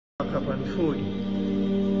Talk upon food,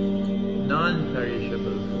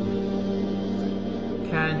 non-perishable food,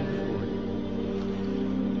 canned food.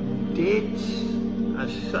 Dates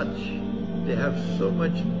as such, they have so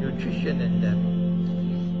much nutrition in them.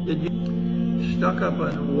 That you stock up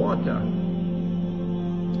on water.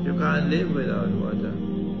 You can't live without water.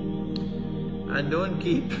 And don't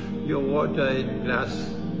keep your water in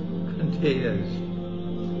glass containers.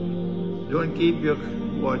 Don't keep your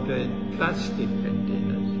water in plastic containers.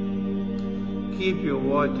 Keep your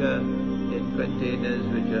water in containers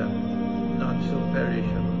which are not so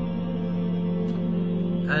perishable.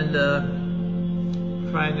 And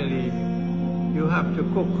finally, you have to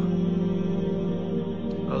cook.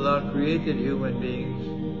 Allah created human beings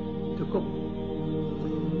to cook.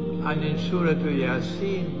 And in Surah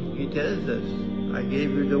Yasin, He tells us, I gave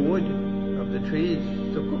you the wood of the trees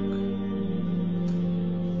to cook.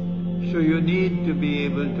 So you need to be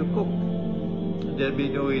able to cook. There'll be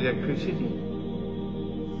no electricity.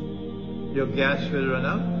 Your gas will run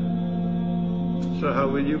out. So how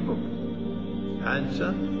will you cook?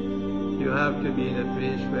 Answer, you have to be in a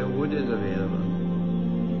place where wood is available.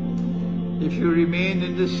 If you remain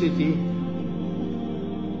in the city,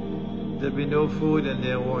 there'll be no food and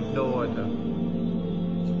there won't no water.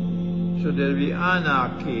 So there'll be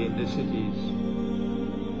anarchy in the cities,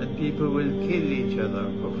 and people will kill each other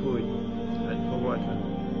for food and for water.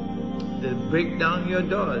 They'll break down your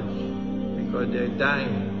doors because they're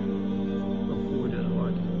dying for food and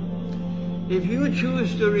water. If you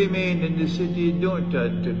choose to remain in the city, don't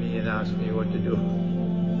turn to me and ask me what to do.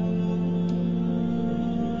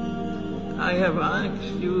 I have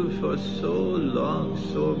asked you for so long,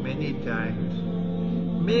 so many times,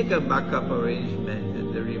 make a backup arrangement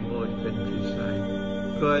in the remote countryside,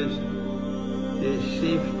 because there's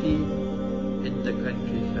safety in the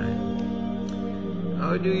countryside.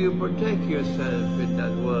 How do you protect yourself in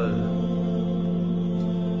that world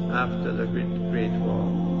after the Great War?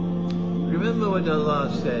 Remember what Allah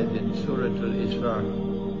said in Surah Al-Isra.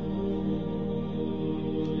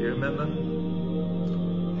 You remember?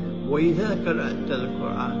 وَإِذَا قَرَأْتَ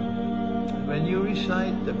الْقُرْآنَ, when you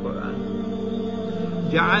recite the Quran,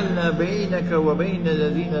 جَعَلْنَا بَيْنَكَ وَبَيْنَ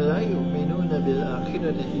الَّذِينَ لَا يُؤْمِنُونَ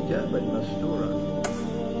بِالْآخِرَةِ حِجَابًا مَسْتُورًا.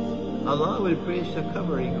 Allah will place a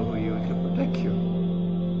covering over you to protect you.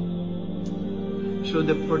 So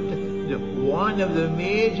one of the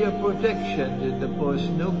major protections in the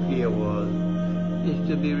post-nuclear world is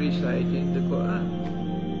to be reciting the Quran.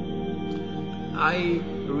 I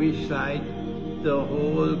recite the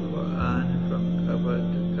whole Quran from cover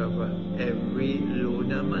to cover every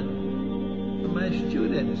lunar month. My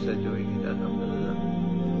students are doing it, alhamdulillah.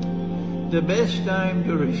 The best time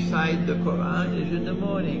to recite the Quran is in the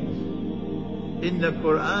mornings. In the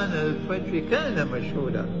Quran, al-Fajr kana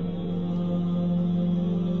mashhuda.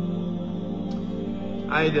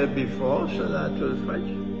 Either before Salatul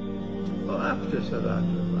Fajr or after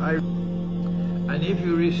Salatul Fajr. And if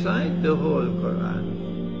you recite the whole Quran,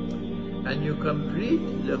 and you complete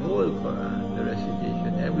the whole Quran, the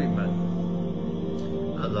recitation every month,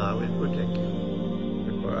 Allah will protect you.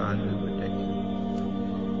 The Quran will protect you.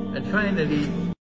 And finally,